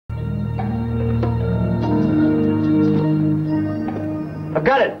I've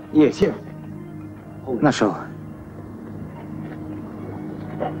got it. Yes, here. Нашел.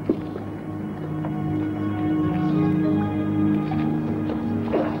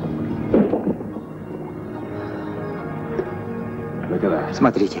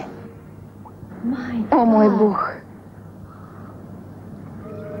 Смотрите. О, мой бог.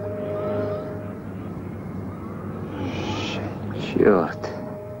 Черт.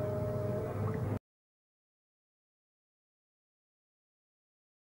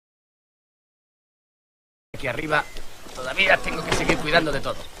 Aquí arriba todavía tengo que seguir cuidando de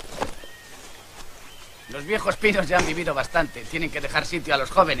todo. Los viejos pinos ya han vivido bastante. Tienen que dejar sitio a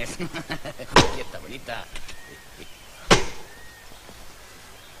los jóvenes. Y esta bonita.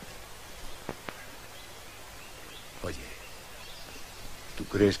 Oye, ¿tú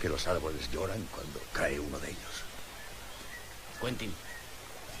crees que los árboles lloran cuando cae uno de ellos? Quentin,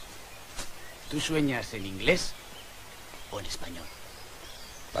 ¿tú sueñas en inglés o en español?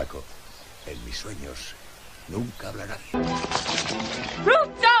 Paco, en mis sueños nunca hablarán. Root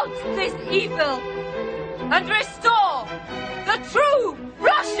out this evil and restore the true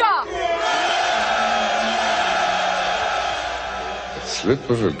Russia! The slip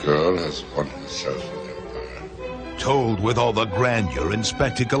of a girl has won herself an empire. Told with all the grandeur and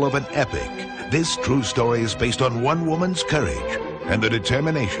spectacle of an epic, this true story is based on one woman's courage and the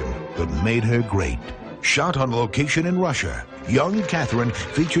determination that made her great. Shot on location in Russia, young Catherine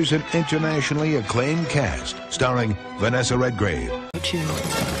features an internationally acclaimed cast starring Vanessa Redgrave.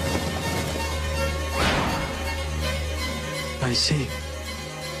 I see.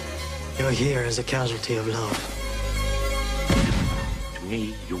 You're here as a casualty of love. To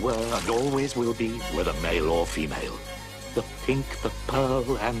me, you were and always will be, whether male or female, the pink, the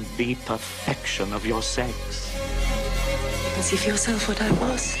pearl, and the perfection of your sex. You can see for yourself what I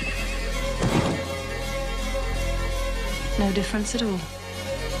was. No difference at all.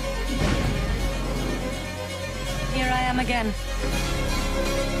 Here I am again.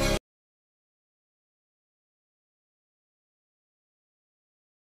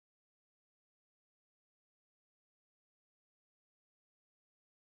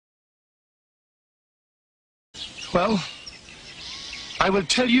 Well, I will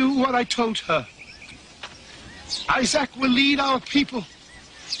tell you what I told her. Isaac will lead our people.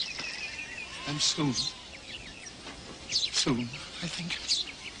 And soon, I think.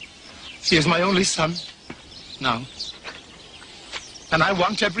 He is my only son now. And I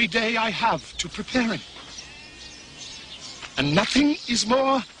want every day I have to prepare him. And nothing is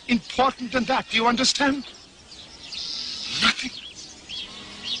more important than that. Do you understand? Nothing.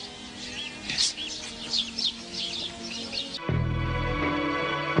 Yes.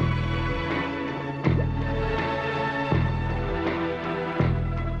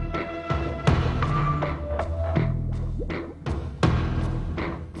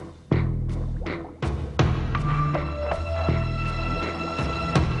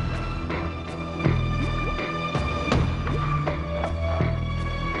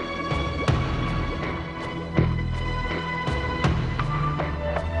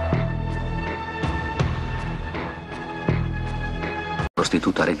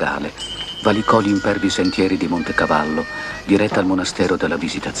 Prostituta regale, valicò gli impervi sentieri di Montecavallo, diretta al monastero della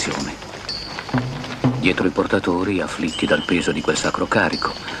Visitazione. Dietro i portatori, afflitti dal peso di quel sacro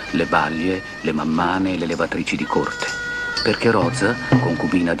carico, le baglie, le mammane e le levatrici di corte, perché Rozza,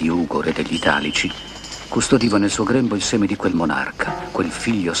 concubina di Ugo, re degli Italici, custodiva nel suo grembo il seme di quel monarca, quel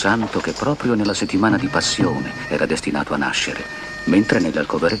figlio santo che proprio nella settimana di passione era destinato a nascere, mentre nelle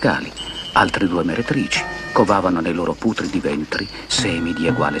alcove regali altre due meretrici covavano nei loro putridi ventri semi di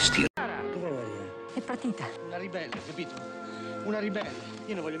eguale stile. È partita. Una ribelle, capito? Una ribelle.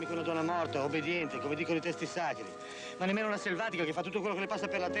 Io non voglio mica una donna morta, obbediente, come dicono i testi sacri. Ma nemmeno una selvatica che fa tutto quello che le passa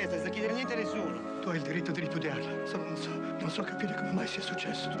per la testa, senza chiedere niente a nessuno. Tu hai il diritto di ripudiarla. Solo non so capire come mai sia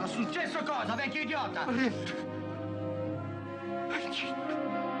successo. Ma successo cosa, vecchio idiota? Brave.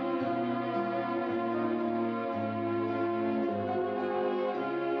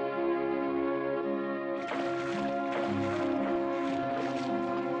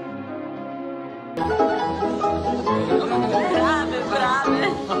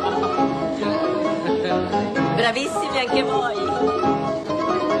 Bravissimi anche voi.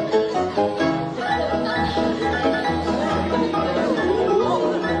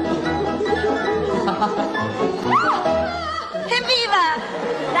 Evviva!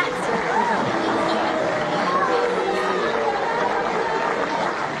 Grazie.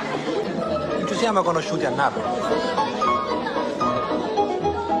 Non ci siamo conosciuti a Napoli.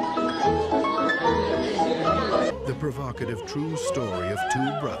 The provocative true story of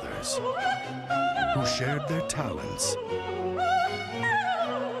two brothers who shared their talents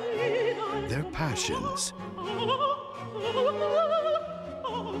their passions.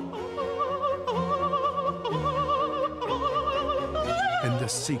 And the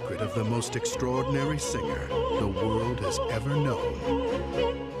secret of the most extraordinary singer the world has ever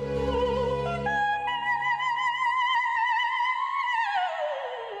known.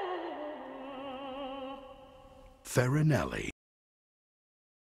 Farinelli.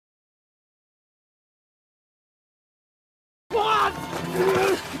 What?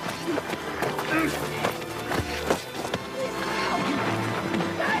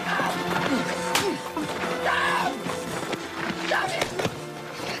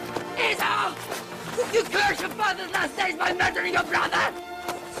 You curse your father's last days by murdering your brother!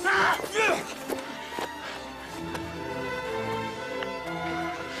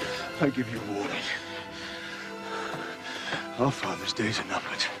 I give you warning. Our father's days are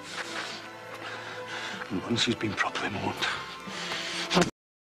numbered. And once he's been properly mourned.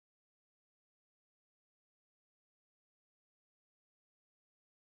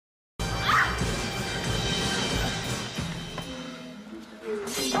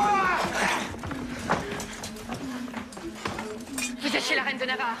 Vous êtes chez la reine de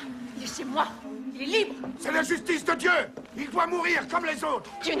Navarre. Il est chez moi. Il est libre. C'est la justice de Dieu. Il doit mourir comme les autres.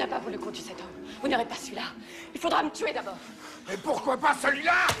 Dieu n'a pas voulu qu'on tue cet homme. Vous n'aurez pas celui-là. Il faudra me tuer d'abord. Et pourquoi pas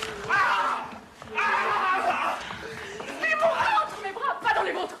celui-là? Il mourra entre mes bras, pas dans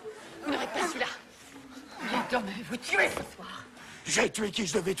les vôtres. Vous n'aurez pas celui-là. Combien d'hommes avez-vous tué ce soir? J'ai tué qui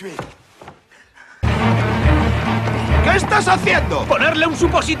je devais tuer. ¿Qué estás haciendo? ¡Ponerle un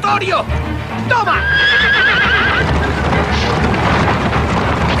supositorio! ¡Toma!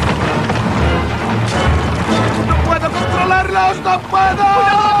 ¡No puedo controlarlos! ¡No puedo!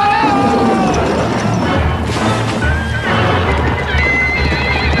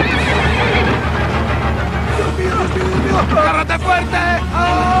 ¡Dios mío, Dios mío! ¡Agárrate fuerte!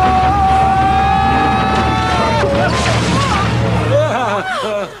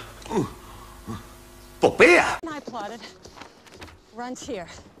 Popea! I plotted runs here,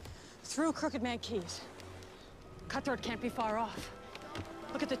 through Crooked Man Keys. Cutthroat can't be far off.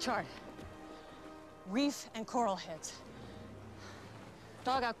 Look at the chart. Reef and coral heads.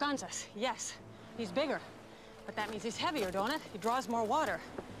 Dog outguns us, yes. He's bigger, but that means he's heavier, don't it? He draws more water.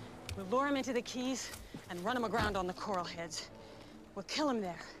 We'll lure him into the Keys and run him aground on the coral heads. We'll kill him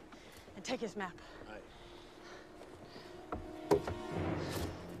there and take his map.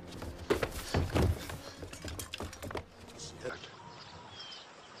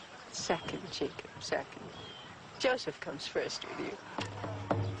 Second, Jacob, second. Joseph comes first with you.